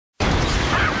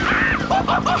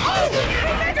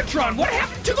Megatron, what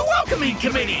happened to the welcoming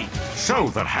committee? So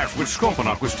that half-wit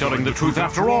Scorponok was telling the truth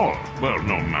after all. Well,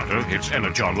 no matter. It's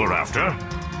Energon we're after.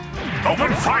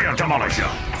 Open fire, Demolisher!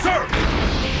 Sir!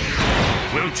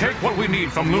 We'll take what we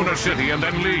need from Lunar City and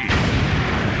then leave.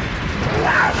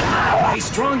 Hey,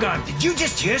 Strong Arm, did you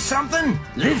just hear something?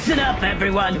 Listen up,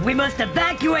 everyone. We must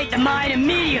evacuate the mine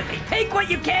immediately. Take what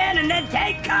you can and then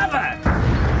take cover.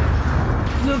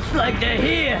 Looks like they're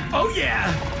here. Oh,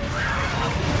 yeah.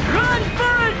 Run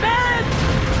for it, man!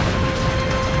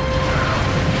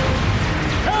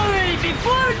 Hurry,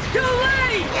 before it's too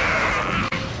late!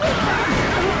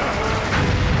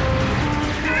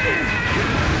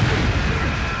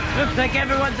 Looks like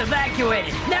everyone's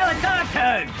evacuated. Now it's our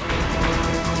turn.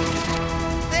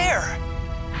 There!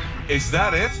 Is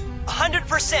that it?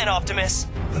 100% Optimus!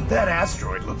 But that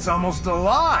asteroid looks almost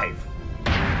alive.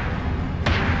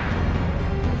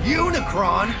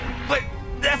 Unicron? But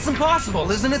that's impossible,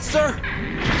 isn't it, sir?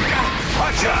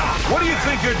 Hotshot! What do you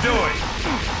think you're doing?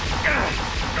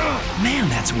 Man,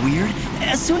 that's weird.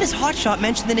 As soon as Hot Shot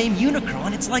mentioned the name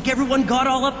Unicron, it's like everyone got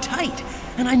all uptight.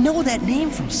 And I know that name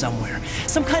from somewhere.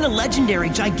 Some kind of legendary,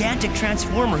 gigantic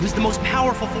transformer who's the most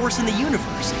powerful force in the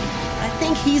universe. I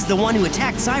think he's the one who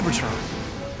attacked Cybertron.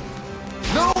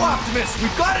 No, Optimus!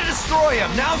 We've got to destroy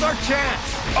him! Now's our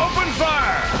chance! Open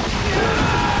fire!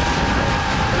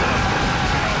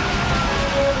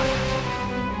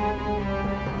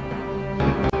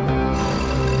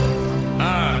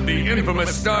 The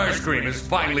infamous Starscream has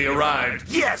finally arrived.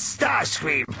 Yes,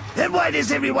 Starscream. Then why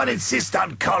does everyone insist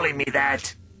on calling me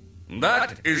that?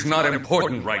 That is not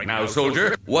important right now,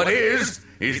 soldier. What is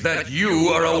that you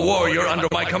are a warrior under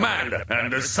my command,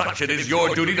 and as such it is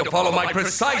your duty to follow my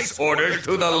precise orders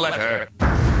to the letter.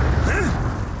 Huh?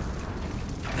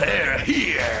 They're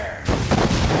here.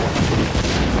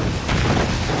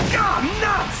 God,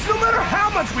 nuts! No matter how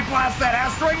much we blast that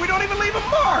asteroid, we don't even leave a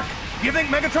mark! You think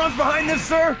Megatron's behind this,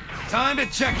 sir? Time to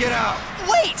check it out.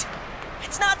 Wait!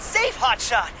 It's not safe, Hot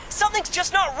Shot! Something's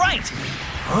just not right!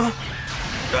 Huh?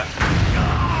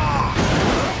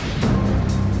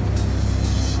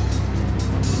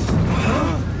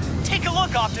 Take a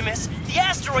look, Optimus! The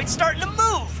asteroid's starting to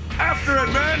move! After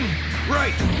it, men!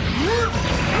 Right.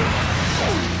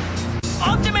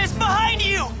 Optimus, behind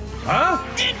you! Huh?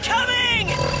 Incoming!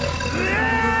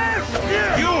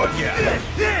 You again!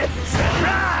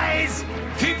 Surprise!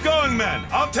 Keep going, men!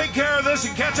 I'll take care of this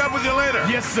and catch up with you later!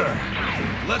 Yes, sir.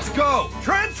 Let's go!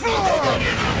 Transform!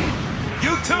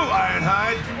 You too,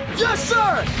 Ironhide! Yes,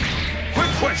 sir!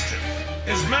 Quick question.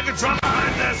 Is Megatron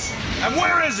behind this? And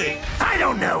where is he? I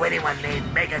don't know anyone named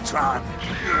Megatron.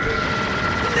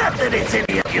 Not that it's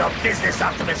any of your business,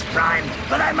 Optimus Prime,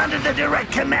 but I'm under the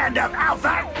direct command of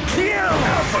Alpha Q!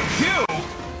 Alpha Q?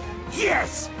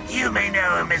 Yes, you may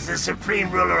know him as the supreme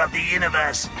ruler of the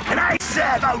universe, and I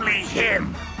serve only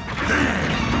him.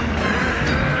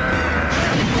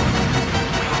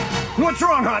 What's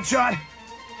wrong, Hotshot?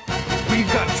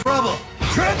 We've got trouble.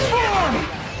 Transform!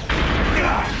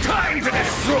 Time to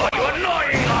destroy you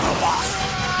annoying Autobots!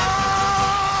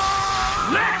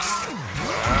 Next!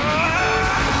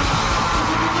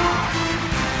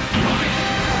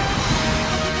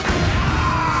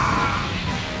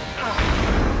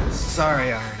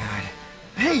 Sorry, Ironhide.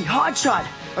 Hey, Hotshot!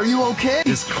 Are you okay?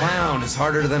 This clown is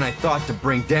harder than I thought to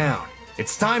bring down.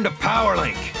 It's time to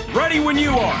Powerlink. Ready when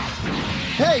you are.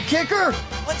 Hey, Kicker!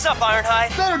 What's up,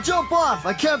 Ironhide? Better jump off.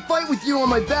 I can't fight with you on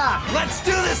my back. Let's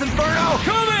do this, Inferno!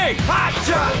 Coming!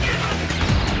 Hotshot!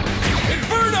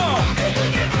 Inferno!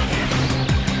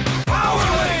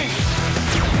 Powerlink!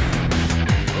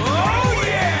 Oh,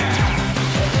 yeah!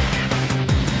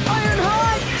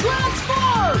 Ironhide,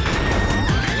 transform!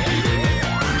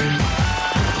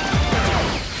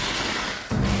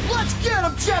 Let's get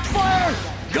him, Jetfire!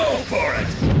 Go for it!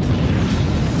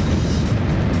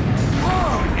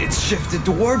 It's shifted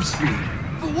to warp speed.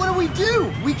 But what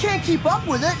do? We can't keep up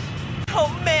with it. Oh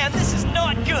man, this is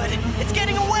not good! It's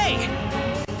getting away!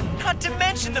 Not to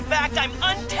mention the fact I'm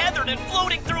untethered and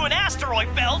floating through an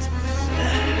asteroid belt!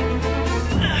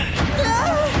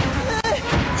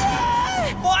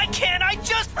 Why can't I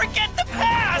just forget the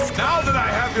past? Now that I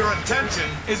have your attention,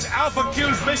 is Alpha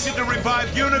Q's mission to revive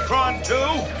Unicron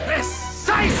too?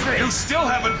 Precisely! You still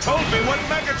haven't told me what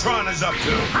Megatron is up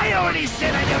to. I already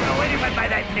said I don't know anyone by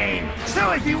that name.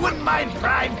 So if you wouldn't mind,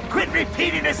 Prime, quit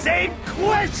repeating the same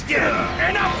question.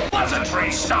 Enough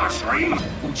pleasantry, Starscream!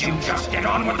 Would you just get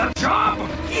on with the job?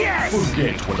 Yes!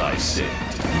 Forget what I said.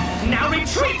 Now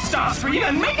retreat, Starscream,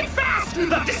 and make it fast! The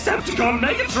Decepticon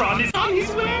Megatron is on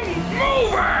his way!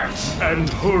 Move it! And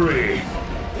hurry!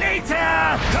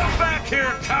 Later! Come back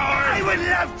here, coward! I would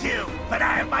love to, but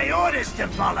I have my orders to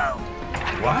follow.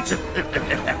 What?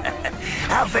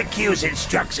 Alpha Q's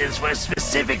instructions were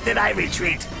specific that I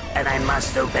retreat, and I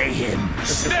must obey him.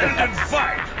 Stand and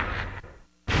fight!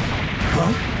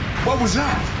 Huh? What was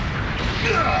that?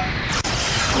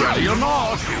 Ready or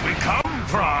not, here we come,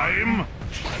 Prime!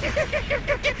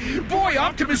 Boy,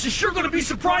 Optimus is sure going to be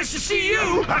surprised to see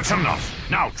you! That's enough!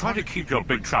 Now, try to keep your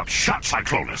big trap shut,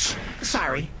 Cyclonus.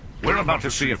 Sorry. We're about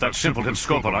to see if that simpleton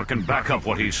Scorponok can back up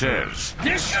what he says.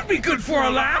 This should be good for a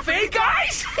laugh, eh,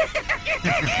 guys?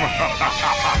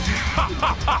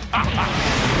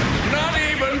 Not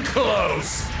even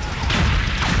close!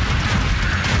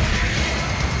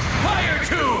 Fire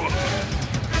two!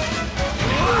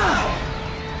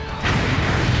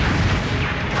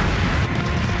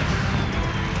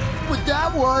 What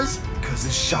that was? Because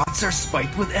his shots are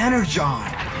spiked with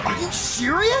Energon. Are you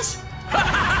serious?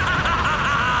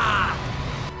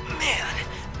 Man,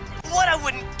 what I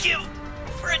wouldn't give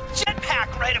for a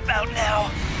jetpack right about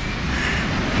now.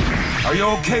 Are you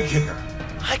okay, Kicker?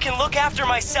 I can look after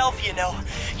myself, you know.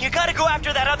 You gotta go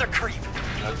after that other creep.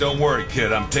 Now, don't worry,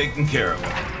 kid. I'm taking care of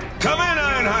it. Come in,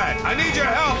 Ironhide! I need your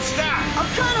help! Stack! I'm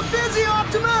kind of busy,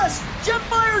 Optimus!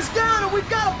 Jetfire's down and we've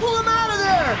got to pull him out of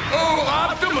there! Oh,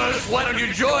 Optimus, why don't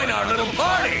you join our little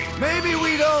party? Maybe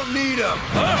we don't need him.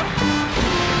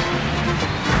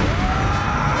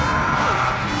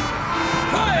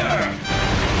 Fire!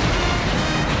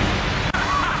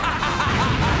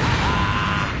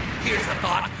 Here's a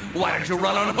thought. Why don't you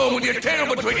run on home with your tail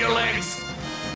between your legs?